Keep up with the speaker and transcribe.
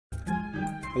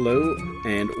Hello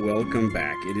and welcome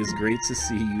back. It is great to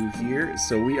see you here.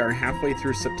 So we are halfway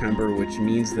through September, which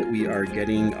means that we are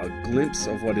getting a glimpse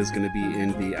of what is going to be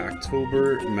in the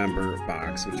October member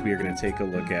box, which we are going to take a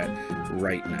look at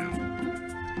right now.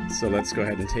 So let's go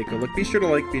ahead and take a look. Be sure to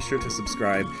like, be sure to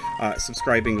subscribe.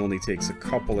 Subscribing only takes a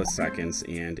couple of seconds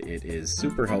and it is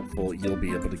super helpful. You'll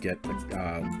be able to get,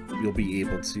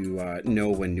 know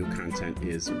when new content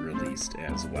is released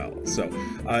as well. So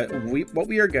what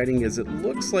we are getting is, it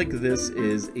looks like this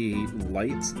is a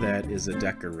light that is a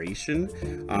decoration.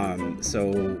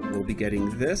 So we'll be getting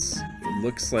this. It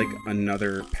looks like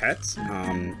another pet.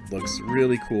 Looks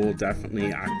really cool,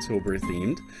 definitely October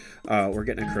themed. We're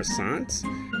getting a croissant,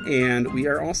 and we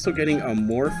are also getting a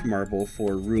morph marble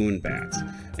for Ruin Bat,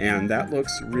 and that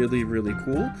looks really, really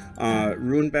cool.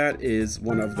 Ruin Bat is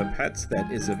one of the pets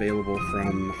that is available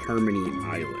from Harmony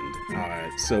Island.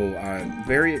 So I'm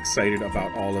very excited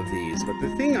about all of these, but the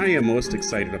thing I am most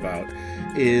excited about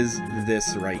is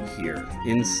this right here.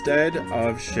 Instead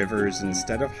of Shivers,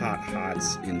 instead of Hot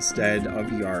Hots, instead of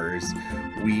Yars,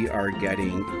 we are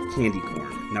getting candy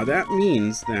corn. Now that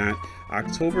means that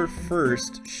October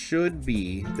 1st should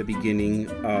be the beginning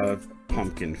of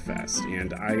Pumpkinfest,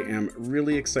 and I am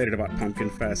really excited about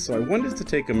Pumpkinfest, so I wanted to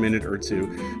take a minute or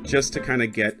two just to kind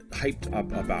of get hyped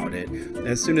up about it.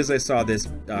 As soon as I saw this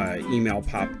email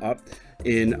pop up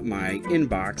in my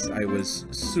inbox, I was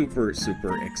super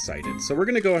excited. So we're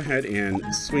going to go ahead and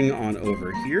swing on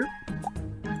over here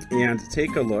and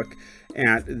take a look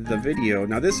at the video.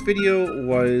 Now this video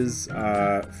was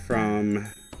from,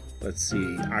 let's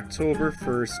see, October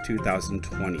 1st,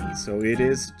 2020. So it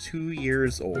is 2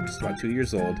 years old, just about 2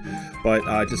 years old, but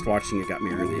just watching it got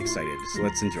me really excited. So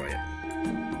let's enjoy it.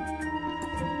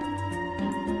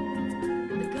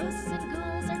 The ghosts and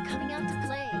ghouls are coming out to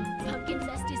play.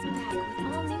 Pumpkinfest is back with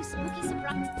all new spooky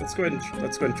surprises. Let's go ahead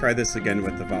and try this again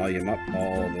with the volume up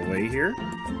all the way here.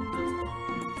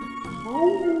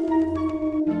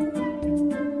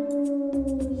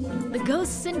 The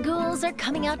ghosts and ghouls are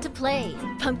coming out to play.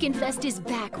 Pumpkinfest is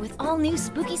back with all new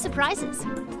spooky surprises.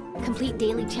 Complete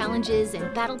daily challenges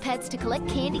and battle pets to collect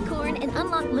candy corn and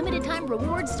unlock limited time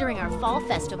rewards during our fall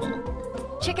festival.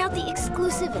 Check out the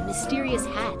exclusive and mysterious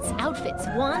hats, outfits,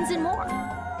 wands, and more.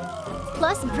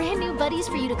 Plus, brand new buddies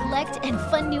for you to collect and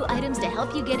fun new items to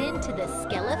help you get into the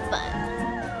Skella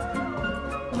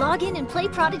fun. Log in and play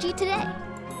Prodigy today.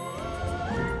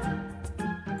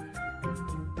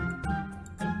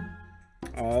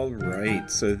 All right,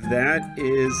 so that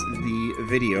is the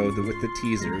video with the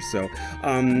teaser. So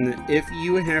if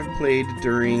you have played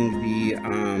during the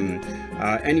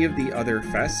any of the other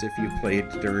fests, if you played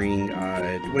during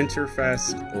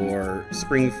Winterfest or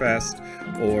Springfest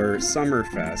or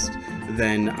Summerfest,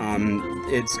 then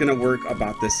it's going to work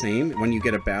about the same. When you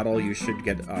get a battle, you should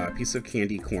get a piece of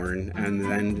candy corn, and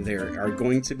then there are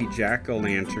going to be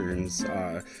jack-o'-lanterns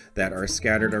that are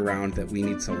scattered around that we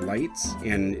need to light,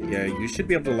 and you should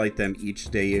be able to light them each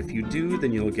day. If you do,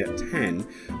 then you'll get 10,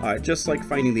 just like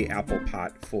finding the apple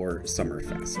pot for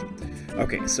Summerfest.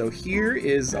 Okay, so here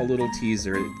is a little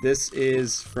teaser. This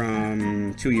is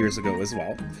from 2 years ago as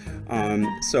well.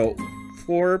 So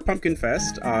for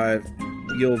Pumpkinfest,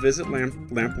 you'll visit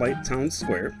Lamplight Town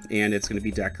Square, and it's going to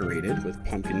be decorated with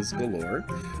pumpkins galore.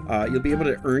 You'll be able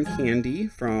to earn candy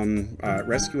from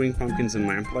rescuing pumpkins in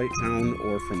Lamplight Town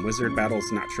or from wizard battles.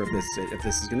 Not sure if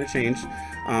this is going to change.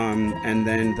 And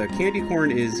then the candy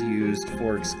corn is used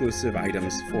for exclusive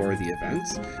items for the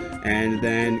events. And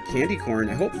then candy corn,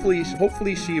 hopefully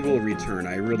she will return.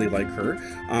 I really like her.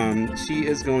 She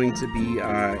is going to be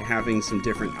having some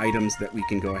different items that we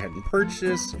can go ahead and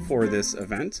purchase for this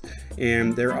event. And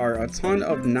there are a ton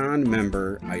of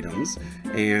non-member items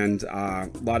and a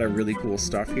lot of really cool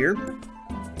stuff here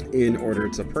in order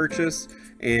to purchase.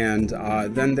 And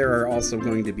then there are also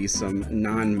going to be some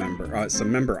non-member, some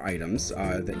member items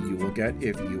that you will get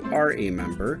if you are a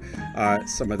member.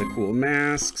 Some of the cool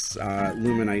masks,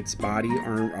 Luminite's body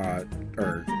arm,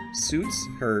 or suits,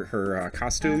 her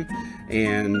costume,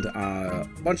 and a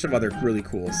bunch of other really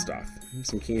cool stuff.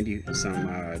 Some candy, some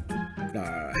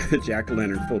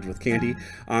jack-o'-lantern filled with candy.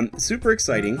 Super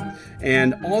exciting.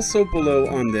 And also below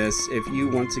on this, if you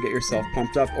want to get yourself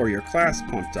pumped up or your class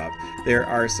pumped up, there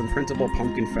are some printable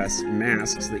Pumpkinfest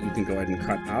masks that you can go ahead and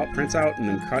print out and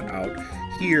then cut out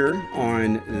here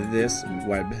on this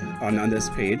on this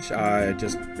page.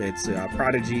 It's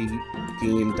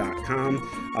prodigygame.com,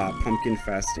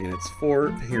 Pumpkinfest, and it's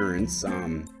for parents.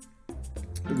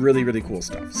 Really cool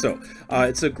stuff. So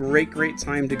it's a great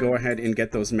time to go ahead and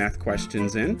get those math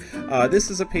questions in.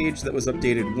 This is a page that was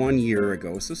updated 1 year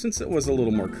ago, so since it was a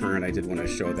little more current, I did want to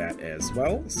show that as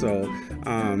well. So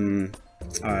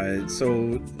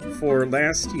So for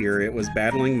last year, it was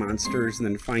battling monsters and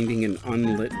then finding an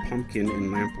unlit pumpkin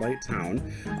in Lamplight Town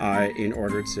in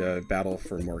order to battle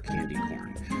for more candy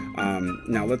corn.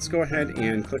 Now let's go ahead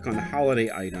and click on the holiday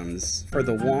items. For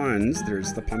the wands,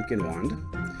 there's the pumpkin wand,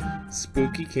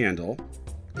 spooky candle,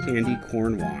 candy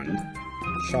corn wand,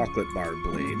 chocolate bar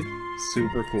blade.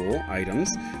 Super cool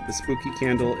items. The spooky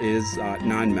candle is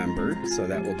non-member, so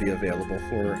that will be available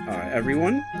for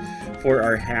everyone. For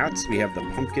our hats, we have the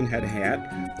pumpkin head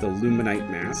hat, the Luminite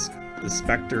mask, the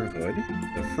Spectre hood,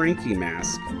 the Frankie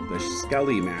mask, the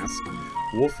Skelly mask,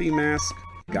 Wolfie mask,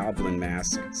 Goblin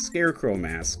mask, Scarecrow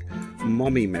mask,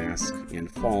 Mummy mask, and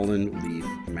Fallen Leaf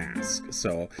mask.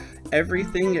 So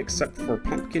everything except for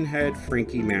Pumpkinhead,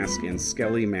 Frankie mask, and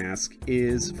Skelly mask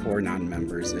is for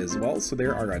non-members as well. So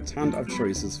there are a ton of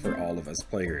choices for all of us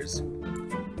players.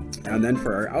 And then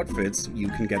for our outfits, you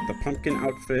can get the pumpkin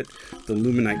outfit, the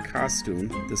Luminite costume,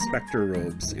 the Spectre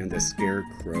robes, and the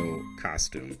Scarecrow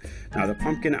costume. Now the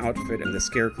pumpkin outfit and the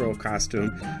Scarecrow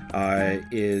costume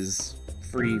is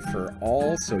free for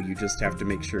all, so you just have to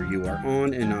make sure you are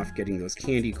on and off getting those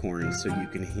candy corns so you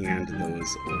can hand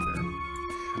those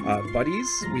over. Buddies,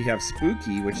 we have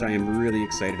Spooky, which I am really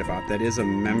excited about. That is a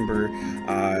member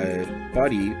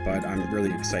buddy, but I'm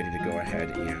really excited to go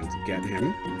ahead and get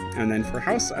him. And then for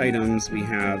house items, we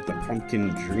have the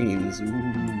Pumpkin Dreams.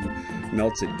 Ooh,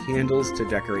 melted candles to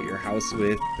decorate your house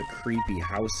with, the creepy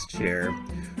house chair,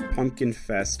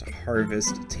 Pumpkinfest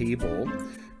harvest table,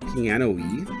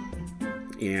 piano-y,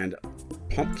 and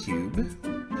Pump Cube,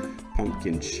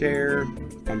 pumpkin chair,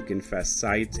 Pumpkinfest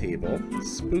side table,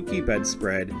 spooky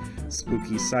bedspread,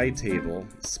 spooky side table,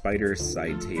 spider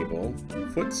side table,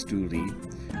 footstoolie,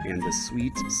 and the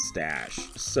sweet stash.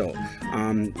 So,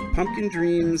 Pumpkin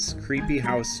Dreams, creepy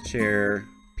house chair,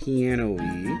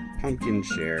 piano-y, pumpkin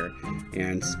chair,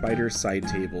 and spider side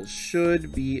table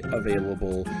should be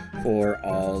available for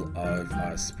all of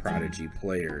us Prodigy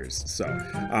players. So,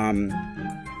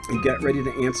 get ready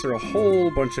to answer a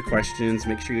whole bunch of questions.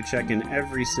 Make sure you check in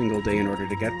every single day in order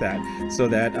to get that, so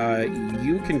that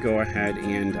you can go ahead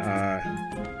and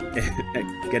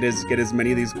get as many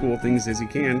of these cool things as you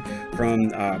can from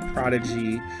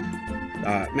Prodigy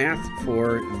math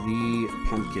for the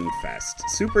Pumpkinfest.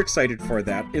 Super excited for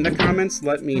that. In the comments,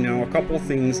 let me know a couple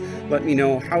things. Let me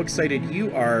know how excited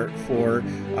you are for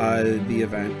the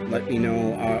event. Let me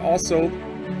know also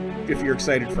if you're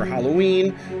excited for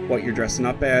Halloween, what you're dressing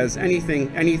up as,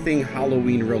 anything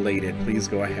Halloween related. Please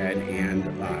go ahead and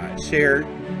share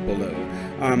below.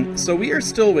 So we are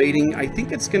still waiting. I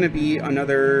think it's going to be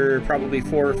another probably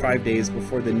 4 or 5 days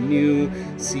before the new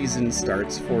season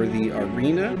starts for the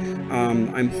arena.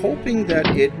 I'm hoping that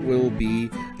it will be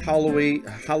Halloween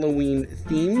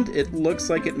themed. It looks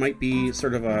like it might be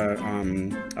sort of a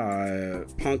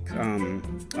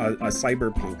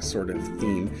cyberpunk sort of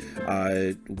theme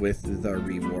with the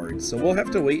rewards. So we'll have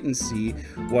to wait and see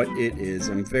what it is.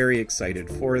 I'm very excited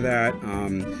for that.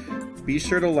 Be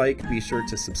sure to like, be sure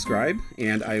to subscribe,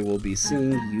 and I will be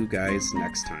seeing you guys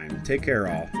next time. Take care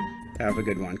all. Have a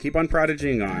good one. Keep on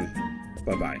prodigying on.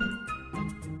 Bye-bye.